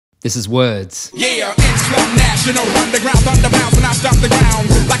This is Words. Yeah, it's Slum National, underground thunder bounce when I stop the ground,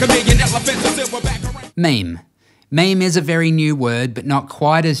 like a million elephants in silverback around. Meme. Meme is a very new word, but not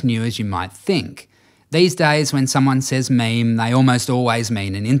quite as new as you might think. These days, when someone says meme, they almost always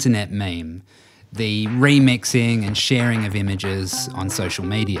mean an internet meme, the remixing and sharing of images on social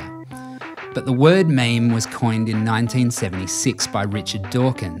media. But the word meme was coined in 1976 by Richard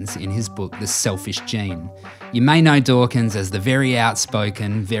Dawkins in his book The Selfish Gene. You may know Dawkins as the very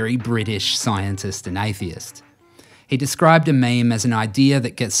outspoken, very British scientist and atheist. He described a meme as an idea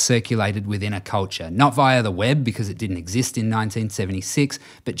that gets circulated within a culture, not via the web because it didn't exist in 1976,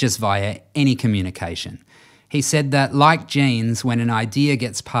 but just via any communication. He said that, like genes, when an idea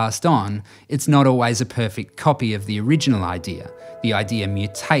gets passed on, it's not always a perfect copy of the original idea. The idea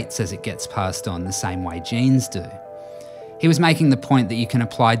mutates as it gets passed on the same way genes do. He was making the point that you can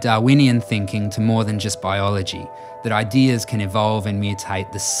apply Darwinian thinking to more than just biology, that ideas can evolve and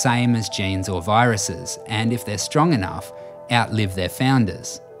mutate the same as genes or viruses, and if they're strong enough, outlive their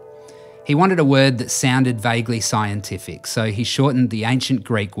founders. He wanted a word that sounded vaguely scientific, so he shortened the ancient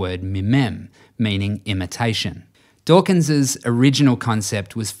Greek word mimem, meaning imitation. Dawkins's original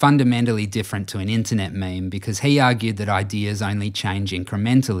concept was fundamentally different to an internet meme because he argued that ideas only change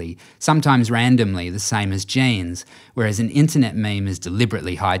incrementally, sometimes randomly, the same as genes, whereas an internet meme is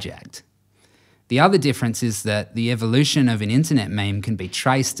deliberately hijacked. The other difference is that the evolution of an internet meme can be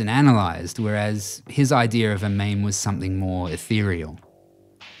traced and analysed, whereas his idea of a meme was something more ethereal.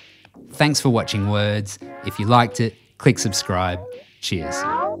 Thanks for watching Words. If you liked it, click subscribe. Cheers.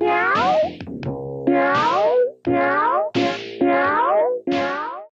 No.